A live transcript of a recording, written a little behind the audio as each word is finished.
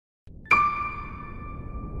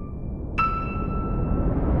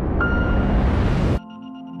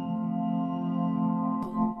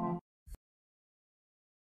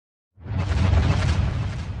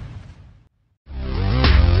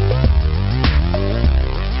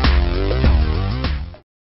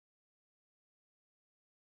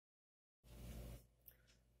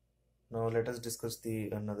let us discuss the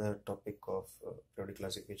another topic of periodic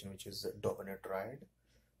classification, which is Dobereiner Triad.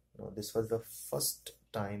 Now, this was the first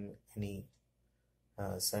time any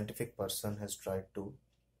scientific person has tried to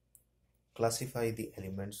classify the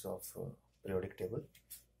elements of periodic table.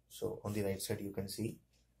 So on the right side you can see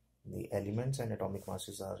the elements and atomic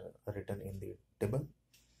masses are written in the table.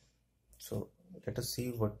 So let us see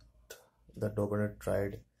what the Dobereiner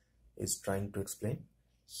Triad is trying to explain.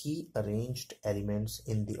 He arranged elements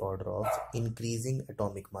in the order of increasing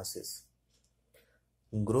atomic masses.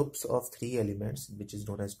 Groups of 3 elements, which is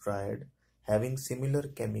known as triad, having similar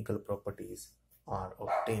chemical properties are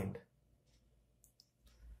obtained.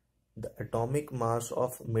 The atomic mass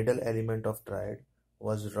of middle element of triad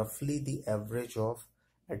was roughly the average of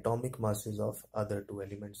atomic masses of other 2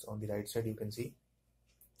 elements. On the right side you can see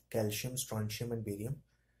calcium, strontium and barium.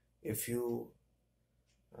 If you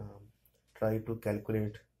try to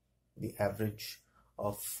calculate the average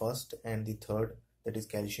of first and the third, that is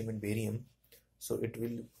calcium and barium, so it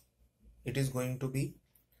is going to be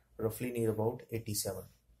roughly near about 87,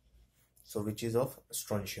 so which is of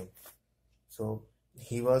strontium. So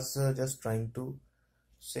he was just trying to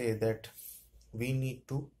say that we need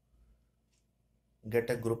to get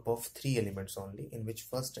a group of 3 elements only, in which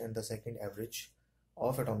first and the second average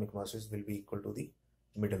of atomic masses will be equal to the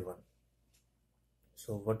middle one.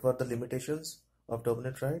 So what were the limitations of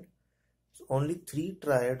Dobereiner triad? So only 3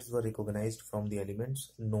 triads were recognized from the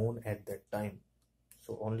elements known at that time.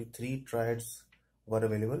 So only 3 triads were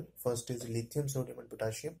available. First is lithium, sodium and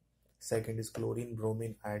potassium. Second is chlorine,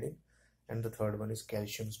 bromine, iodine. And the third one is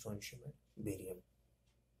calcium, strontium and barium.